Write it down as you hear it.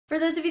For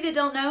those of you that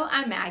don't know,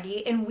 I'm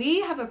Maggie, and we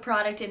have a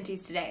product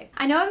empties today.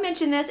 I know I've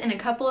mentioned this in a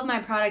couple of my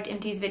product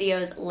empties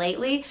videos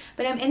lately,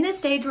 but I'm in this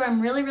stage where I'm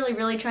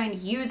really trying to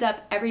use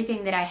up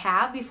everything that I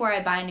have before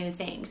I buy new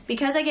things.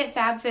 Because I get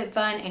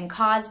FabFitFun and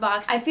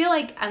CauseBox, I feel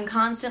like I'm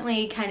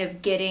constantly kind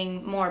of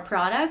getting more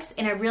products,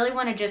 and I really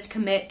want to just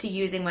commit to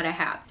using what I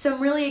have. So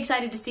I'm really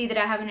excited to see that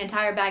I have an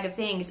entire bag of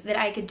things that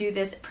I could do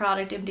this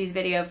product empties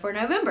video for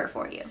November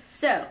for you.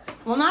 So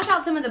we'll knock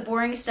out some of the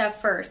boring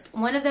stuff first.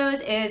 One of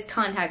those is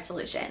contact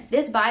solution.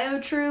 This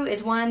Biotrue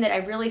is one that I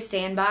really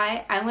stand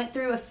by. I went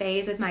through a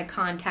phase with my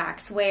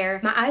contacts where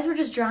my eyes were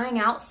just drying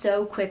out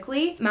so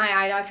quickly. My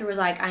eye doctor was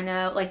like, I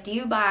know, like, do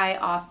you buy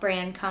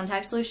off-brand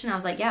contact solution? I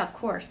was like, yeah, of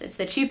course, it's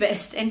the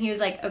cheapest. And he was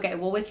like, okay,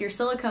 well, with your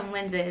silicone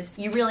lenses,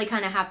 you really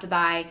kind of have to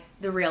buy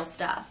the real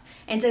stuff.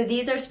 And so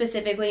these are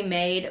specifically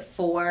made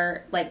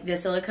for like the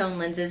silicone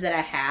lenses that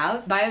I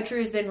have. Biotrue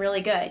has been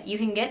really good. You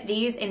can get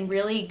these in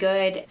really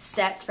good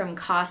sets from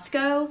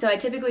Costco. So I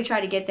typically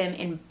try to get them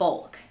in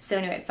bulk. So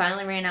anyway,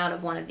 finally ran out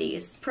of one of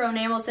these.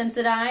 Pro-Enamel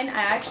Sensodyne.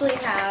 I actually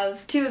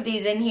have two of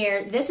these in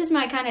here. This is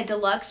my kind of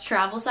deluxe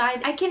travel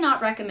size. I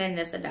cannot recommend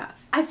this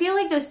enough. I feel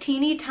like those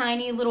teeny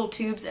tiny little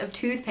tubes of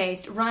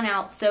toothpaste run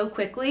out so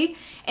quickly,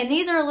 and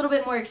these are a little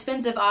bit more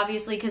expensive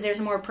obviously because there's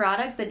more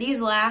product, but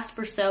these last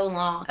for so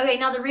long. Okay,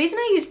 now the reason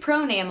I use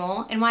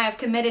Pro-Enamel and why I've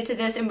committed to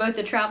this in both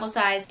the travel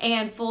size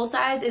and full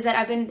size is that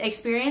I've been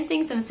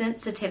experiencing some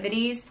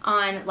sensitivities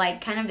on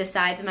like kind of the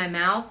sides of my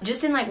mouth.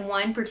 Just in like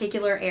one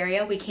particular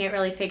area, we can't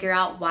really figure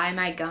out why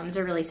my gums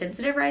are really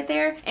sensitive right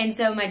there. And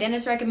so my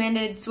dentist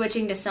recommended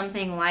switching to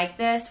something like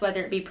this,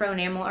 whether it be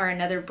Pro-Enamel or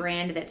another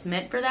brand that's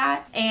meant for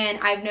that. And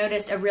I've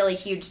noticed a really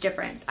huge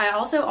difference. I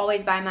also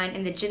always buy mine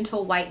in the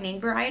gentle whitening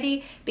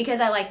variety because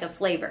I like the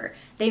flavor.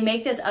 They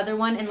make this other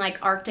one in like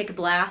Arctic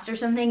Blast or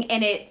something,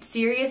 and it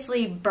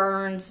seriously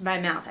burns my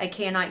mouth. I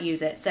cannot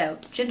use it. So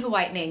gentle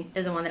whitening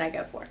is the one that I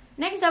go for.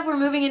 Next up, we're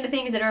moving into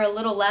things that are a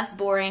little less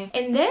boring.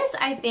 And this,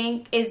 I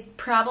think, is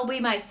probably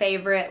my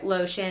favorite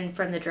lotion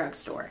from the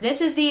drugstore.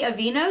 This is the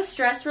Aveeno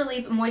Stress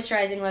Relief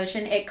Moisturizing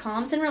Lotion. It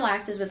calms and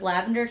relaxes with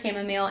lavender,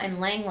 chamomile, and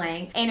ylang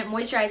ylang, and it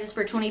moisturizes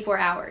for 24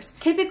 hours.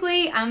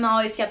 Typically, I'm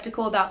always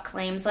skeptical about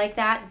claims like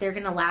that. They're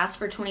gonna last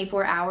for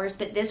 24 hours,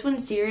 but this one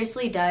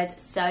seriously does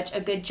such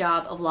a good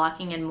job of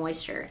locking in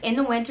moisture. In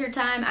the winter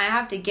time, I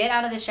have to get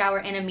out of the shower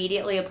and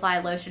immediately apply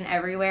lotion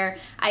everywhere.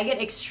 I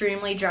get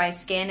extremely dry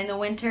skin in the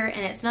winter,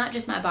 and it's not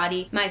just my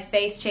body, my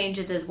face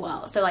changes as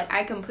well. So like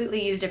I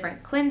completely use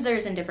different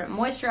cleansers and different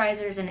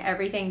moisturizers and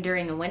everything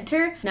during the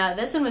winter. Now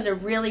this one was a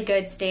really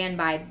good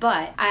standby,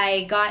 but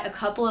I got a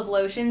couple of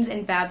lotions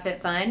in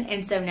FabFitFun,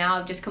 and so now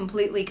I've just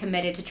completely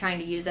committed to trying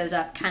to use those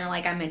up, kind of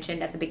like I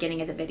mentioned at the beginning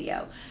of the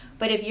video.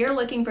 But if you're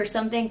looking for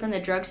something from the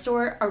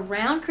drugstore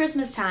around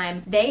Christmas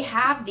time, they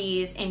have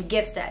these in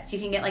gift sets. You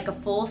can get like a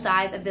full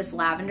size of this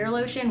lavender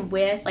lotion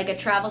with like a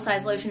travel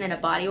size lotion and a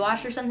body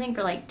wash or something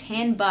for like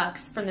 10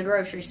 bucks from the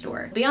grocery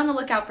store. Be on the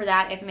lookout for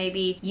that if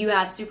maybe you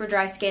have super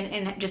dry skin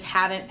and just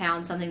haven't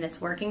found something that's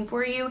working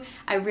for you.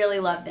 I really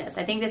love this.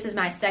 I think this is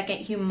my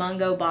second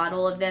humongo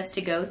bottle of this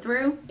to go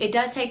through. It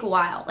does take a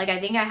while. Like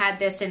I think I had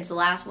this since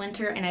last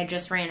winter and I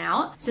just ran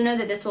out. So know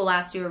that this will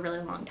last you a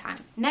really long time.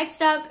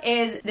 Next up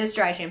is this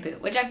dry shampoo,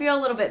 which I feel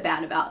a little bit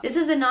bad about. This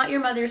is the Not Your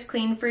Mother's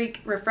Clean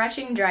Freak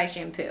Refreshing Dry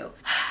Shampoo.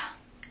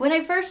 When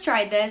I first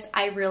tried this,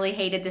 I really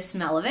hated the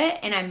smell of it,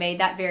 and I made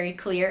that very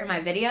clear in my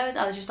videos.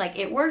 I was just like,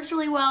 it works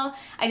really well.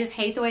 I just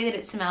hate the way that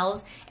it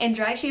smells. And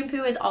dry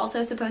shampoo is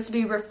also supposed to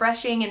be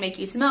refreshing and make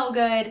you smell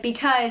good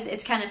because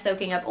it's kind of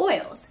soaking up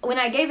oils. When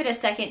I gave it a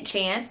second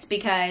chance,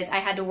 because I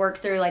had to work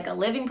through like a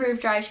living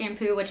proof dry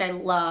shampoo, which I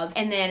love,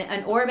 and then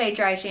an Orbe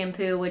dry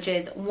shampoo, which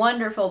is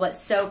wonderful but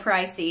so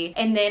pricey,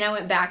 and then I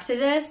went back to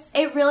this,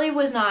 it really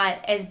was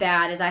not as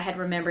bad as I had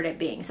remembered it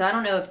being. So I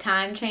don't know if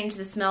time changed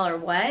the smell or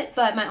what,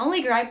 but my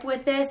only gripe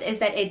with this is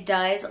that it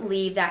does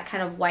leave that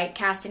kind of white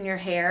cast in your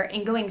hair,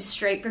 and going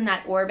straight from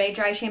that Orbe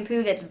dry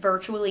shampoo that's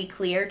virtually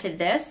clear to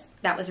this,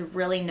 that was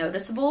really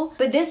noticeable.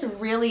 But this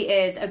really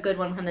is a good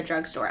one from the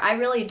drugstore. I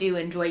really do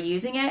enjoy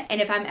using it,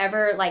 and if I'm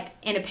ever like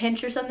in a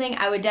pinch or something,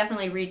 I would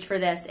definitely reach for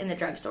this in the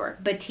drugstore.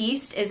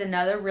 Batiste is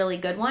another really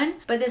good one,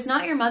 but this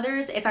Not Your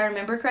Mother's, if I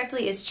remember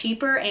correctly, is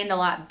cheaper and a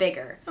lot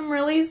bigger. I'm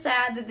really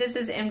sad that this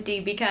is empty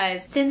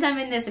because since I'm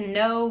in this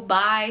no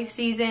buy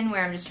season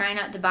where I'm just trying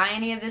not to buy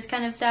any of this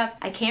kind of stuff,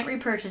 I can't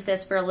repurchase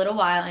this for a little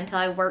while until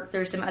I work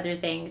through some other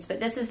things.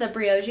 But this is the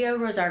Briogeo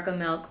Rosarco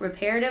Milk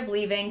Reparative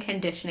Leave-In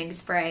Conditioning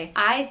Spray.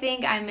 I think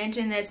I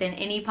mention this in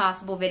any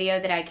possible video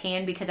that I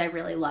can because I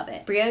really love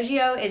it.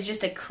 Briogeo is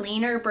just a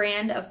cleaner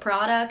brand of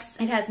products.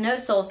 It has no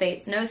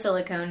sulfates, no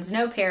silicones,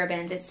 no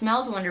parabens. It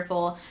smells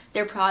wonderful.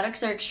 Their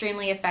products are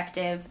extremely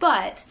effective,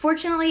 but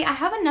fortunately I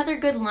have another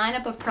good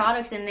lineup of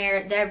products in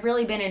there that I've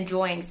really been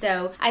enjoying,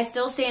 so I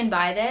still stand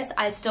by this.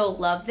 I still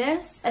love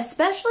this,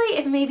 especially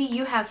if maybe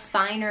you have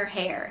finer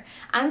hair.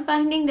 I'm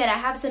finding that I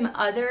have some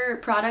other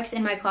products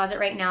in my closet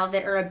right now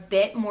that are a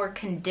bit more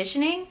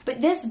conditioning,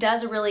 but this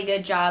does a really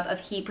good job of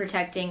heat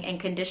protecting and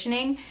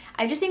conditioning.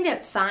 I just think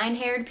that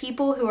fine-haired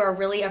people who are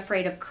really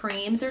afraid of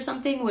creams or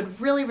something would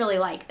really, really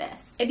like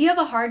this. If you have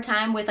a hard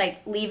time with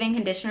like leave-in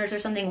conditioners or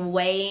something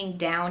weighing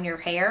down your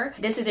hair,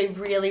 this is a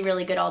really,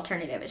 really good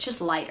alternative. It's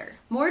just lighter.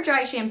 More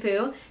dry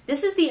shampoo.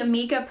 This is the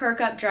Amika Perk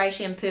Up Dry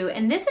Shampoo,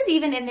 and this is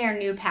even in their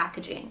new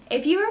packaging.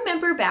 If you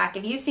remember back,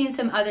 if you've seen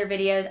some other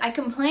videos, I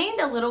complained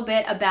a little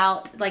bit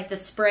about like the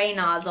spray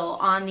nozzle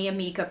on the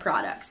Amika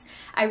products.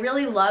 I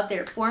really love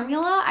their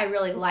formula. I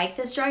really like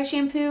this dry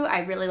shampoo. I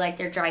really like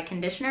their dry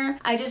conditioner.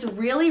 I just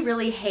really,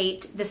 really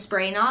hate the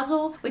spray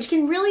nozzle, which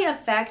can really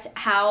affect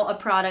how a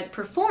product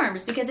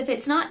performs, because if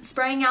it's not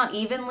spraying out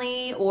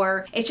evenly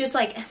or it's just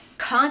like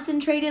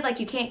concentrated, like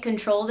you can't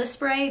control the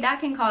spray, that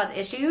can cause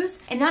issues.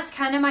 And that's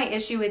kind of my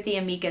issue with the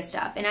Amika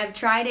stuff. And I've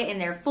tried it in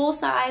their full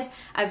size,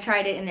 I've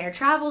tried it in their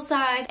travel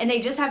size, and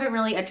they just haven't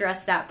really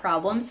addressed that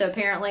problem. So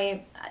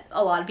apparently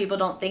a lot of people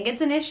don't think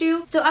it's an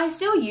issue. So I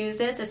still use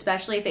this,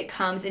 especially if it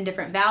comes in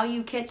different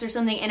value kits or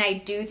something, and I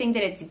do think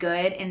that it's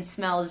good and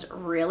smells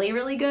really,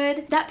 really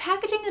good. That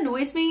packaging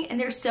annoys me, and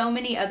there's so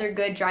many other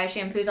good dry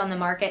shampoos on the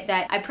market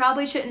that I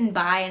probably shouldn't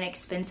buy an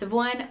expensive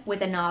one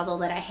with a nozzle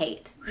that I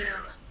hate. You know.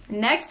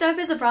 Next up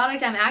is a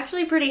product I'm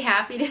actually pretty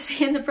happy to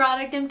see in the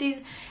product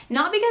empties,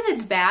 not because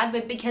it's bad,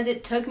 but because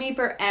it took me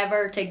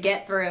forever to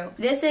get through.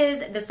 This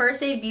is the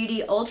First Aid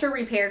Beauty Ultra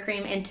Repair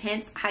Cream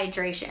Intense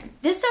Hydration.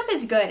 This stuff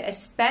is good,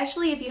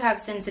 especially if you have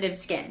sensitive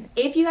skin.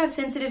 If you have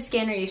sensitive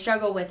skin or you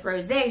struggle with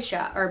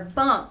rosacea or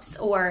bumps,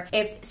 or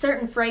if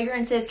certain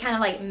fragrances kind of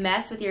like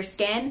mess with your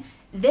skin,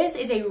 this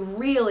is a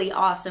really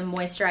awesome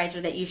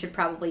moisturizer that you should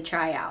probably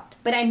try out.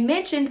 But I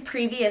mentioned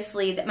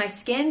previously that my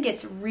skin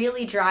gets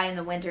really dry in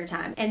the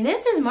wintertime, and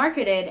this is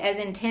marketed as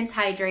intense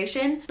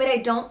hydration, but I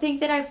don't think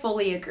that I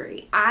fully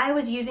agree. I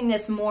was using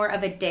this more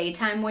of a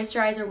daytime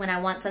moisturizer when I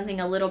want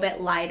something a little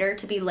bit lighter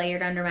to be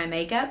layered under my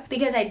makeup,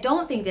 because I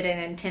don't think that it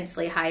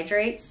intensely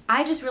hydrates.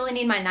 I just really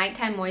need my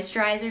nighttime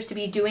moisturizers to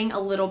be doing a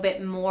little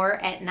bit more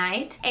at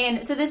night.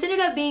 And so this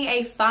ended up being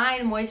a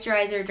fine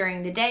moisturizer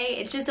during the day.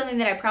 It's just something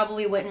that I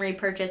probably wouldn't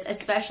repurchase,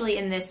 especially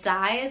in this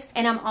size.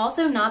 And I'm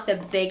also not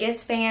the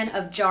biggest fan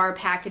of jar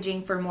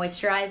packaging for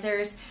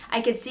moisturizers. I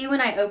could see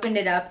when I opened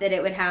it up that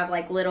it would have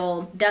like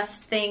little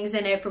dust things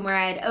in it from where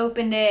I had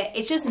opened it.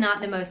 It's just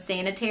not the most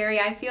sanitary,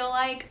 I feel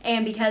like.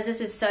 And because this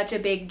is such a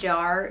big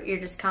jar, you're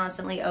just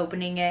constantly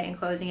opening it and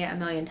closing it a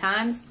million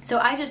times. So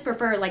I just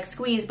prefer like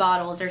squeeze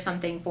bottles or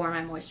something for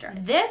my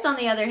moisturizer. This, on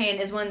the other hand,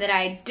 is one that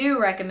I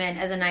do recommend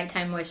as a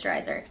nighttime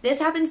moisturizer. This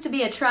happens to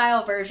be a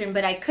trial version,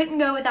 but I couldn't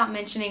go without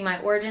mentioning my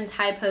Origins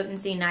High Potency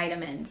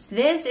Nitamins.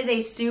 This is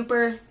a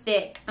super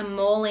thick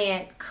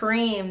emollient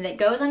cream that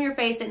goes on your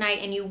face at night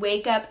and you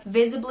wake up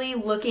visibly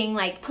looking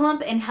like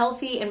plump and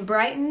healthy and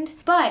brightened.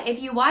 But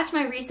if you watch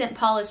my recent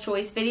Paula's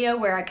Choice video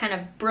where I kind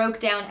of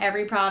broke down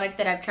every product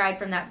that I've tried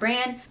from that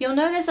brand, you'll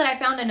notice that I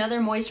found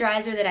another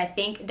moisturizer that I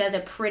think does a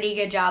pretty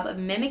good job of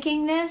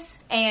mimicking this,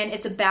 and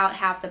it's about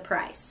half the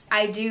price.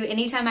 I do,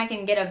 anytime I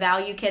can get a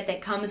value kit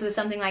that comes with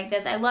something like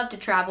this, I love to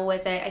travel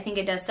with it. I think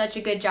it does such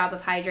a good job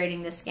of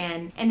hydrating the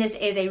skin, and this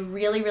is a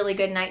really, really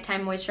good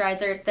nighttime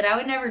moisturizer that I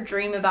would never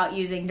dream about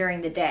using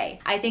during the day.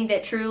 I think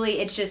that truly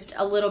it's just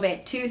a little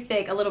bit too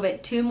thick, a little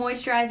bit too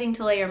moisturizing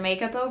to lay your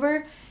makeup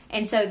over.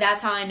 And so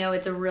that's how I know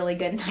it's a really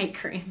good night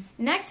cream.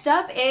 Next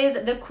up is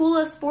the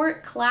Coola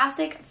Sport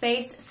Classic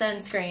Face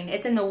Sunscreen.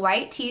 It's in the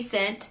white tea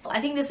scent. I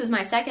think this was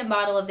my second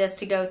bottle of this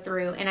to go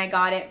through, and I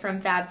got it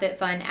from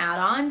FabFitFun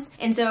add-ons.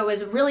 And so it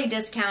was really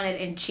discounted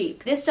and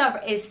cheap. This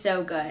stuff is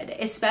so good,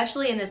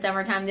 especially in the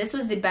summertime. This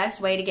was the best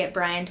way to get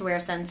Brian to wear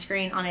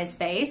sunscreen on his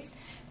face,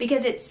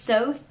 because it's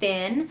so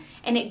thin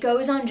and it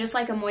goes on just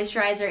like a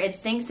moisturizer. It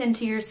sinks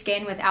into your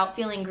skin without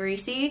feeling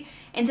greasy.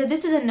 And so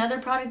this is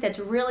another product that's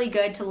really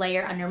good to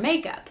layer under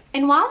makeup.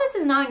 And while this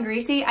is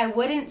non-greasy, I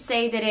wouldn't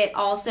say that it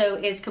also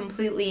is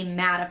completely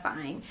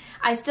mattifying.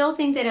 I still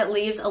think that it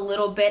leaves a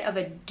little bit of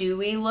a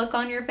dewy look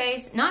on your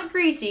face. Not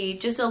greasy,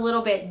 just a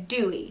little bit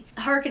dewy.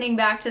 Harkening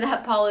back to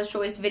that Paula's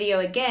Choice video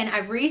again,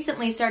 I've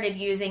recently started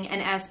using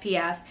an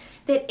SPF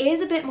that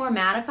is a bit more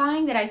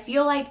mattifying, that I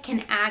feel like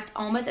can act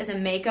almost as a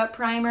makeup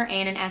primer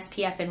and an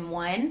SPF in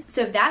one.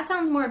 So if that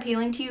sounds more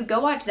appealing to you, go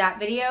watch that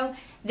video.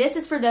 This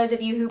is for those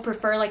of you who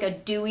prefer like a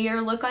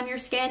dewier look on your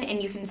skin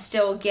and you can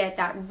still get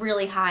that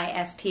really high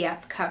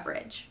SPF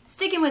coverage.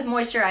 Sticking with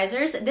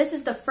moisturizers, this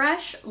is the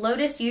Fresh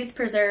Lotus Youth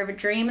Preserve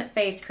Dream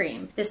Face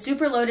Cream, the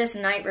Super Lotus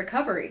Night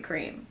Recovery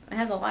Cream. It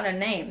has a lot of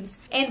names.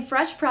 And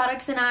Fresh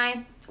Products and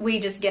I, we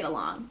just get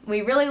along.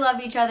 We really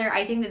love each other.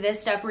 I think that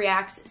this stuff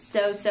reacts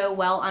so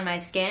well on my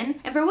skin.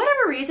 And for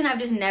whatever reason, I've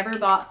just never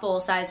bought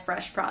full-size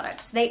Fresh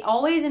products. They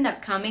always end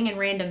up coming in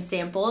random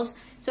samples.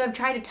 So I've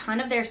tried a ton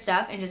of their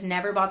stuff and just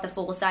never bought the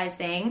full-size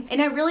thing.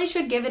 And I really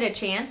should give it a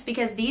chance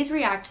because these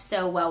react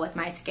so well with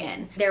my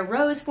skin. Their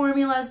rose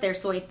formulas, their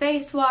soy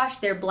face wash,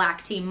 their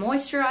black tea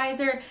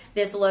moisturizer,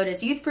 this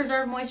Lotus Youth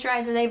Preserve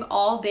moisturizer, they've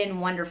all been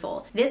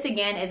wonderful. This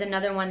again is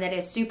another one that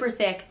is super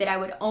thick that I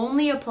would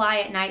only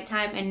apply at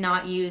nighttime and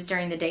not use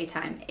during the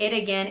daytime. It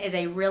again is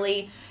a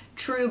really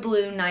True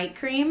Blue Night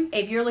Cream.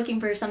 If you're looking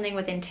for something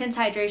with intense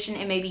hydration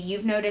and maybe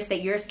you've noticed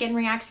that your skin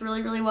reacts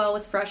really, really well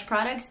with fresh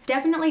products,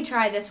 definitely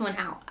try this one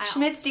out.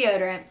 Schmidt's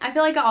deodorant. I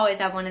feel like I always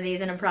have one of these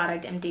in a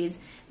product empties.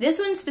 This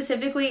one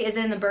specifically is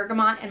in the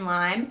bergamot and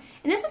lime,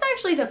 and this was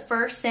actually the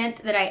first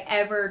scent that I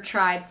ever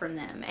tried from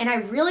them. And I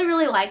really,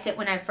 really liked it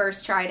when I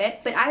first tried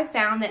it, but I've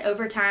found that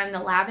over time the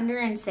lavender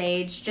and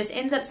sage just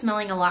ends up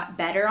smelling a lot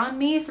better on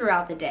me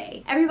throughout the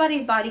day.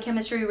 Everybody's body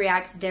chemistry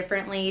reacts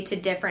differently to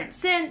different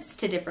scents,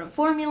 to different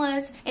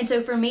formulas, and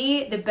so for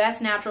me, the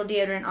best natural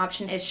deodorant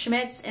option is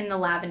Schmidt's in the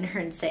lavender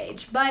and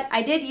sage. But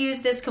I did use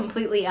this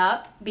completely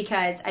up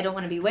because I don't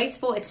want to be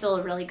wasteful. It's still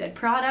a really good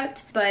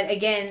product, but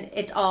again,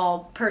 it's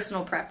all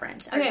personal preference.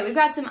 Okay, we've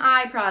got some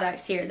eye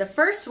products here. The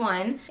first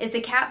one is the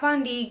Kat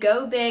Von D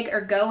Go Big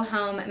or Go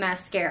Home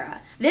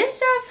Mascara. This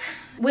stuff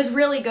was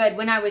really good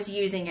when I was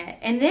using it,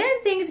 and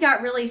then things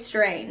got really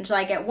strange.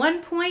 Like at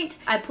one point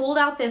I pulled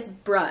out this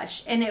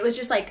brush and it was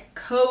just like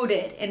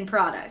coated in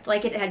product,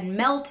 like it had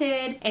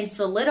melted and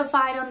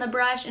solidified on the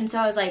brush, and so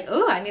I was like,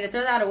 oh, I need to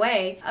throw that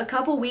away. A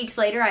couple weeks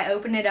later I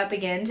opened it up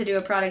again to do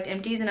a product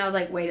empties and I was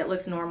like, wait, it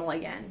looks normal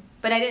again.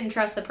 But I didn't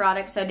trust the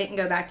product, so I didn't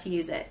go back to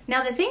use it.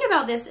 Now the thing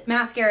about this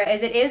mascara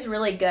is it is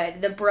really good.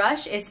 The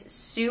brush is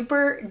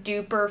super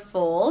duper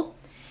full,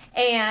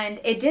 and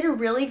it did a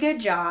really good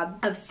job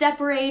of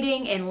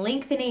separating and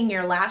lengthening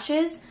your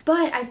lashes,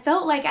 but I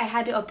felt like I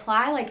had to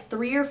apply like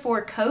 3 or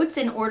 4 coats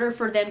in order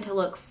for them to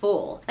look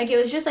full. Like it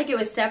was just like it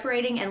was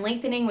separating and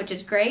lengthening, which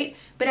is great,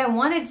 but I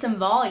wanted some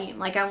volume.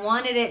 Like I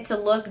wanted it to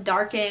look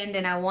darkened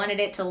and I wanted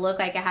it to look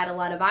like I had a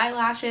lot of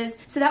eyelashes.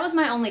 So that was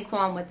my only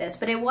qualm with this,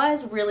 but it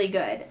was really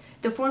good.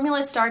 The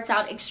formula starts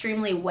out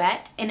extremely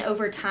wet, and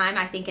over time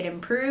I think it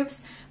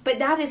improves, but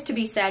that is to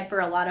be said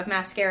for a lot of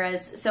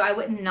mascaras, so I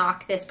wouldn't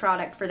knock this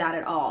product for that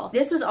at all.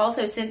 This was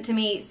also sent to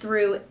me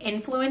through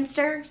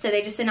Influencer, so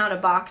they just sent out a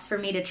box for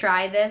me to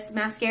try this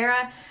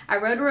mascara. I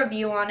wrote a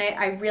review on it.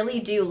 I really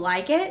do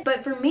like it,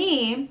 but for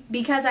me,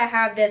 because I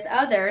have this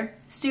other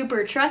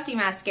super trusty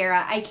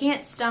mascara, I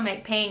can't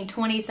stomach paying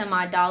 20 some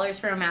odd dollars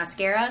for a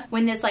mascara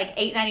when this like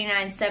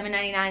 $8.99,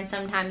 $7.99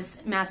 sometimes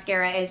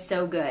mascara is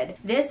so good.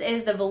 This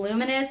is the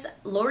Voluminous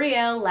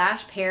L'Oreal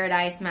Lash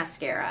Paradise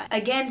Mascara.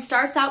 Again,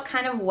 starts out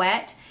kind of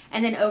wet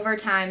and then over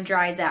time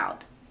dries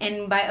out.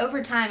 And by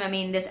over time, I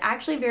mean this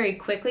actually very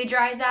quickly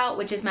dries out,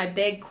 which is my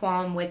big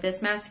qualm with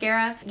this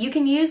mascara. You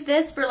can use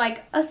this for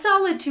like a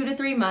solid 2 to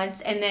 3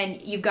 months and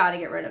then you've got to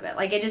get rid of it.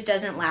 Like it just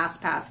doesn't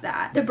last past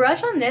that. The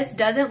brush on this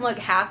doesn't look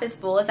half as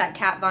full as that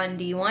Kat Von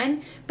D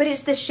one, but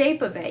it's the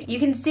shape of it. You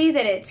can see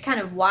that it's kind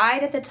of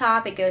wide at the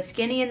top, it goes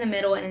skinny in the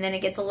middle, and then it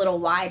gets a little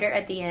wider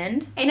at the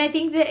end. And I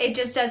think that it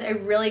just does a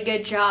really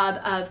good job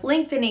of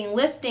lengthening,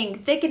 lifting,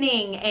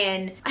 thickening,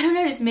 and I don't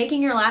know, just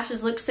making your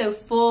lashes look so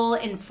full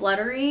and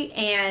fluttery,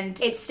 and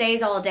it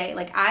stays all day.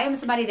 Like I am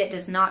somebody that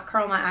does not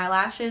curl my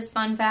eyelashes,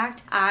 fun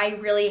fact. I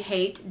really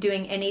hate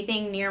doing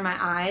anything near my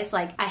eyes.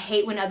 Like I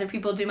hate when other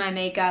people do my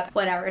makeup,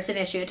 whatever, it's an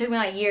issue. It took me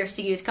like years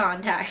to use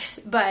contacts,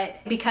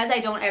 but because I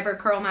don't ever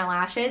curl my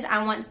lashes,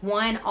 I want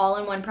one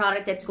all-in-one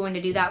product that's going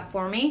to do that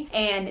for me,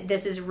 and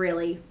this is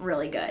really,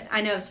 really good.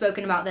 I know I've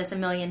spoken about this a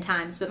million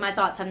times, but my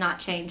thoughts have not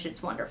changed.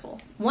 It's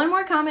wonderful. One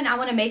more comment I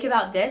want to make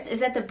about this is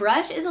that the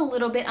brush is a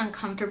little bit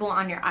uncomfortable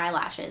on your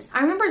eyelashes.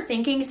 I remember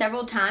thinking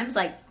several times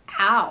like,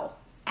 ow.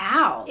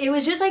 Ow. It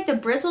was just like the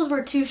bristles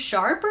were too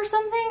sharp or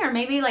something, or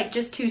maybe like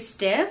just too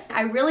stiff.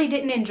 I really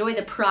didn't enjoy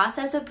the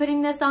process of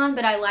putting this on,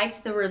 but I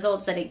liked the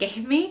results that it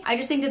gave me. I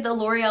just think that the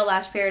L'Oreal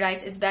Lash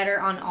Paradise is better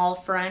on all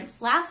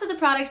fronts. Last of the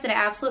products that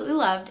I absolutely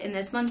loved in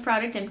this month's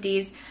product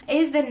empties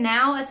is the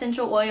Now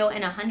Essential Oil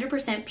in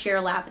 100%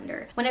 Pure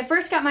Lavender. When I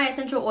first got my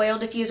essential oil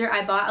diffuser,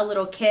 I bought a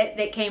little kit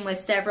that came with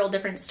several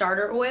different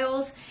starter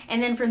oils,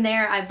 and then from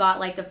there I bought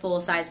like the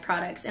full-size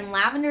products, and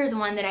lavender is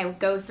one that I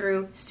go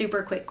through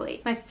super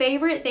quickly. My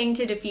favorite thing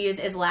to diffuse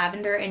is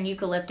lavender and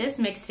eucalyptus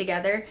mixed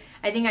together.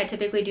 I think I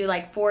typically do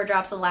like 4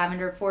 drops of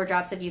lavender, 4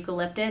 drops of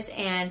eucalyptus,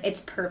 and it's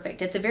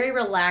perfect. It's a very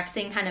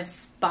relaxing kind of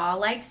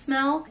spa-like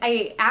smell.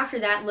 I, after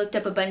that, looked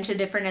up a bunch of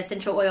different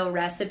essential oil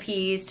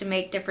recipes to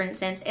make different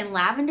scents, and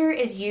lavender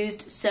is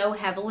used so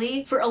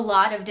heavily for a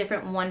lot of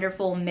different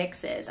wonderful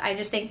mixes. I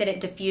just think that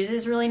it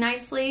diffuses really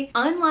nicely.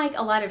 Unlike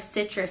a lot of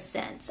citrus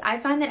scents, I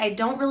find that I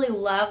don't really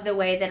love the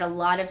way that a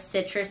lot of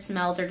citrus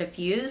smells are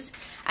diffused.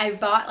 I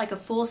bought like a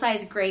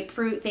full-size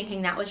grapefruit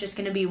thinking that was just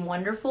going to be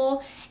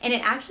wonderful, and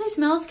it actually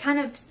smells kind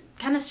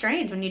of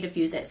strange when you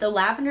diffuse it. So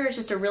lavender is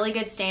just a really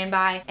good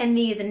standby, and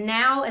these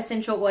Now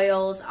essential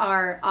oils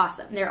are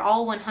awesome. They're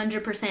all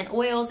 100%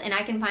 oils, and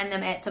I can find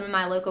them at some of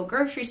my local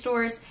grocery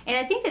stores, and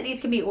I think that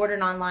these can be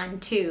ordered online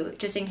too,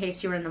 just in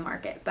case you were in the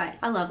market, but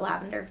I love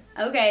lavender.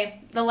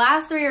 Okay, the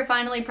last 3 are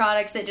finally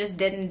products that just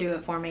didn't do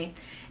it for me.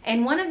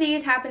 And one of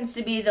these happens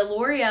to be the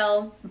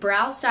L'Oreal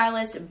Brow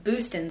Stylist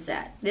Boostin'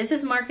 Set. This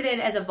is marketed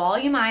as a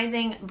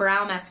volumizing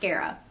brow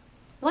mascara.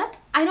 What?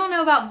 I don't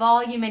know about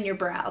volume in your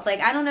brows. Like,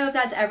 I don't know if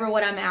that's ever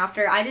what I'm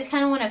after. I just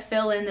kind of want to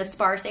fill in the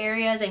sparse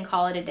areas and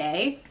call it a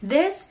day.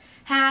 This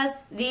has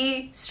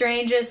the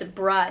strangest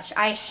brush.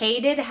 I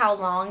hated how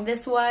long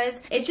this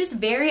was. It's just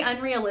very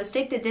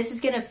unrealistic that this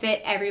is gonna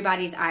fit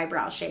everybody's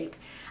eyebrow shape.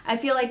 I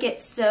feel like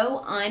it's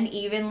so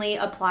unevenly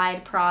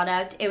applied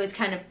product. It was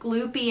kind of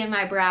gloopy in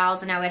my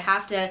brows and I would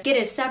have to get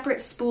a separate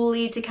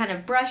spoolie to kind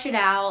of brush it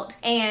out,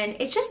 and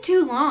it's just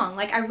too long.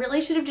 Like, I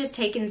really should have just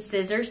taken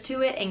scissors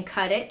to it and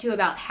cut it to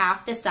about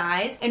half the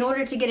size in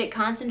order to get it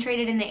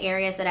concentrated in the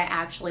areas that I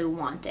actually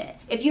want it.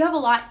 If you have a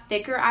lot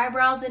thicker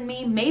eyebrows than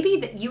me, maybe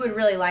that you would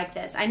really like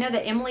this. I know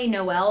that Emily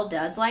Noel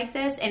does like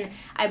this, and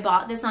I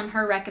bought this on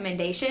her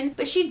recommendation,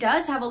 but she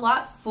does have a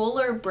lot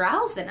fuller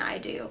brows than I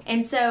do.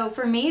 And so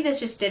for me, this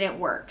just didn't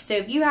work. So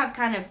if you have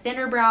kind of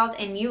thinner brows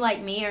and you,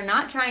 like me, are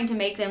not trying to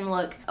make them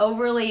look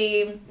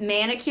overly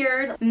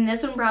manicured, then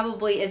this one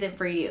probably isn't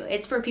for you.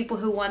 It's for people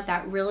who want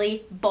that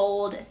really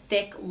bold,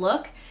 thick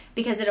look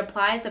because it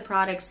applies the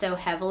product so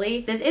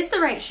heavily. This is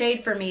the right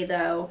shade for me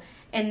though,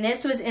 and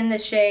this was in the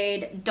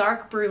shade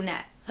Dark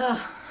Brunette.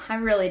 Ugh. I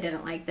really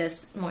didn't like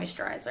this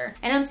moisturizer.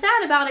 And I'm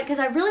sad about it because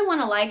I really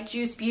want to like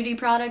Juice Beauty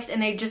products,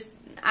 and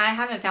I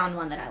haven't found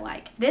one that I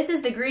like. This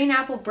is the Green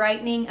Apple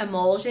Brightening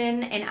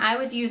Emulsion, and I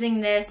was using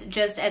this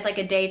just as like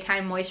a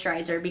daytime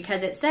moisturizer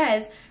because it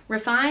says,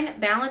 refine,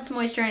 balance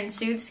moisture, and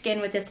soothe skin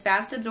with this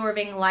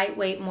fast-absorbing,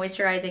 lightweight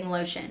moisturizing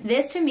lotion.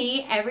 This, to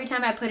me, every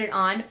time I put it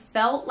on,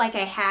 felt like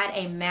I had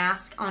a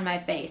mask on my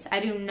face. I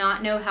do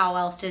not know how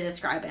else to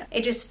describe it.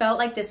 It just felt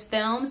like this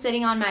film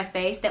sitting on my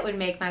face that would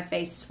make my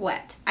face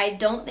sweat. I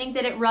don't think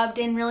that it rubbed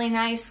in really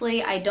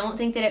nicely. I don't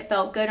think that it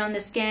felt good on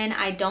the skin.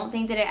 I don't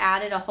think that it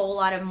added a whole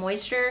lot of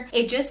moisture.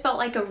 It just felt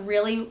like a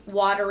really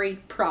watery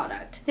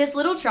product. This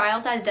little trial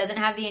size doesn't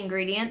have the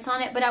ingredients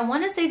on it, but I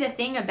want to say the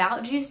thing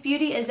about Juice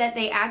Beauty is that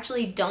they actually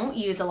don't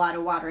use a lot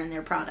of water in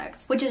their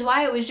products, which is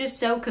why it was just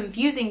so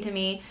confusing to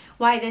me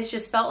why this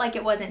just felt like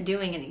it wasn't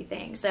doing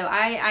anything. So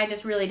I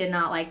just really did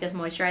not like this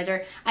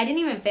moisturizer. I didn't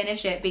even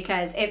finish it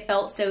because it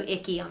felt so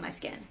icky on my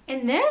skin.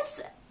 And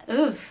this,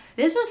 oof,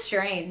 this was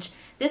strange.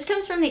 This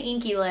comes from the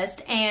Inky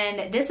List,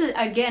 and this was,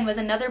 again, was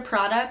another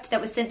product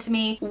that was sent to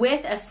me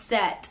with a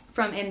set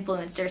from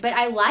influencers. But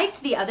I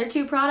liked the other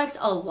two products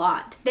a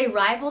lot. They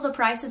rival the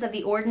prices of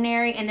The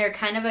Ordinary, and they're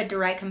kind of a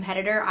direct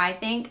competitor, I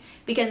think,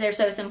 because they're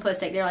so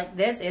simplistic. They're like,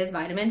 this is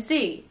vitamin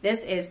C,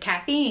 this is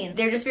caffeine.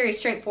 They're just very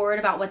straightforward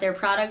about what their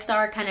products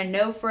are, kind of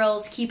no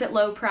frills, keep it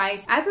low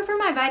price. I prefer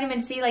my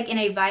vitamin C like in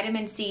a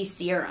vitamin C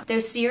serum.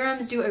 Those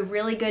serums do a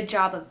really good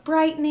job of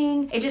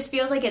brightening. It just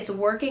feels like it's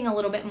working a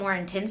little bit more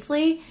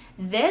intensely.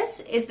 This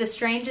is the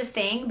strangest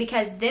thing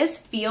because this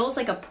feels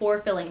like a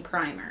pore filling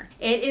primer.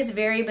 It is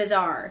very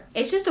bizarre.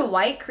 It's just a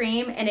white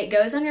cream and it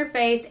goes on your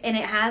face and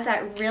it has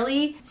that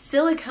really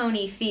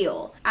silicone-y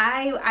feel.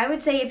 I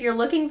would say if you're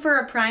looking for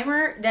a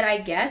primer that I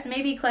guess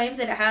maybe claims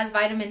that it has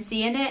vitamin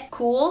C in it,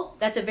 cool.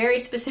 That's a very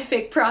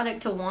specific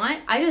product to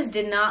want. I just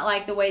did not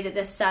like the way that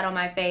this sat on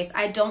my face.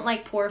 I don't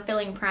like pore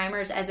filling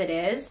primers as it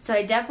is, so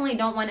I definitely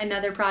don't want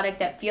another product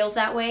that feels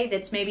that way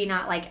that's maybe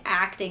not like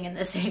acting in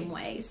the same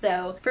way.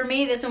 So for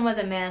me, this one was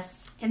a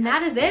miss. And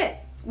that is it.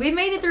 We've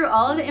made it through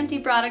all of the empty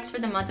products for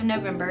the month of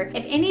November.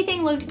 If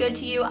anything looked good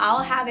to you,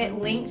 I'll have it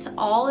linked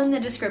all in the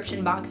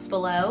description box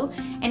below.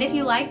 And if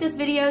you like this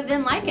video,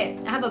 then like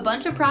it. I have a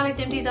bunch of product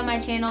empties on my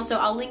channel, so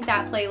I'll link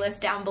that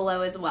playlist down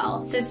below as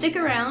well. So stick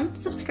around,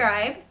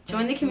 subscribe,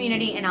 join the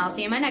community, and I'll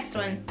see you in my next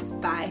one.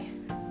 Bye.